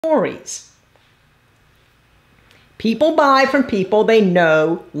stories. People buy from people they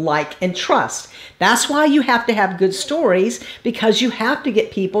know, like, and trust. That's why you have to have good stories, because you have to get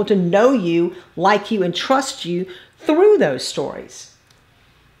people to know you, like you, and trust you through those stories.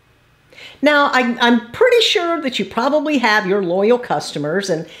 Now, I'm pretty sure that you probably have your loyal customers,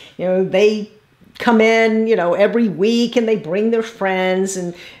 and they come in every week, and they bring their friends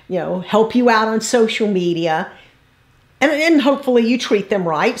and help you out on social media. And hopefully you treat them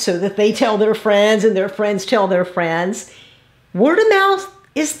right so that they tell their friends and their friends tell their friends. Word of mouth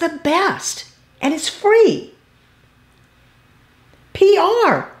is the best, and it's free.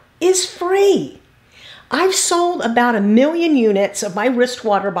 PR is free. I've sold about 1 million units of my wrist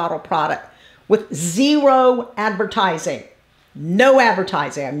water bottle product with zero advertising. No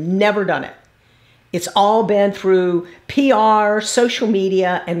advertising. I've never done it. It's all been through PR, social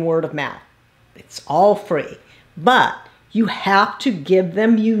media, and word of mouth. It's all free. But you have to give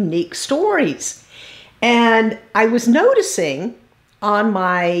them unique stories. And I was noticing on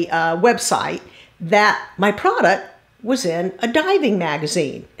my website that my product was in a diving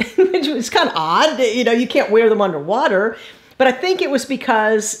magazine, which was kind of odd. You can't wear them underwater. But I think it was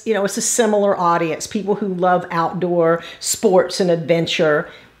because, it's a similar audience, people who love outdoor sports and adventure,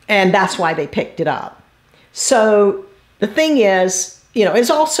 and that's why they picked it up. So the thing is, it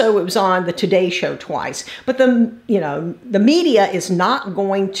was on the Today Show twice, but the media is not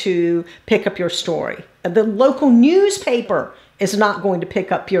going to pick up your story. The local newspaper is not going to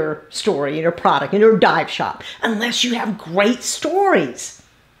pick up your story, your product, in your dive shop, unless you have great stories.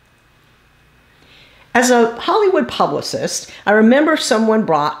 As a Hollywood publicist, I remember someone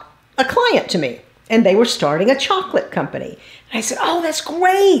brought a client to me, and they were starting a chocolate company. And I said, "Oh, that's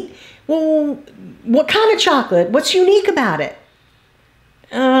great. Well, what kind of chocolate? What's unique about it?"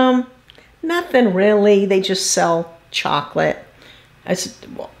 Nothing really. They just sell chocolate. I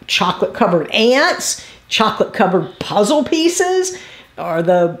said, well, chocolate-covered ants, chocolate-covered puzzle pieces, are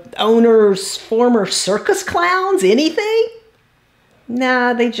the owner's former circus clowns, anything?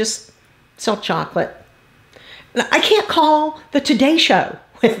 Nah, they just sell chocolate. I can't call the Today Show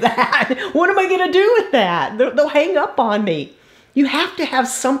with that. What am I going to do with that? They'll hang up on me. You have to have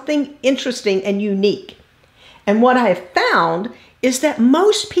something interesting and unique. And what I have found is that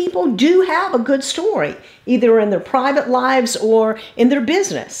most people do have a good story, either in their private lives or in their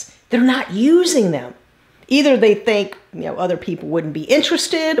business. They're not using them. Either they think other people wouldn't be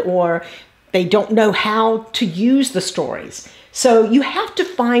interested, or they don't know how to use the stories. So you have to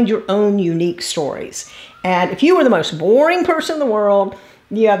find your own unique stories. And if you are the most boring person in the world,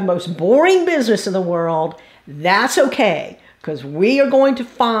 you have the most boring business in the world, that's okay, because we are going to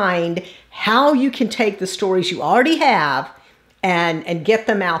find how you can take the stories you already have and get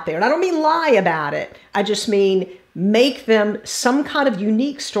them out there. And I don't mean lie about it. I just mean make them some kind of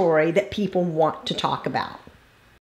unique story that people want to talk about.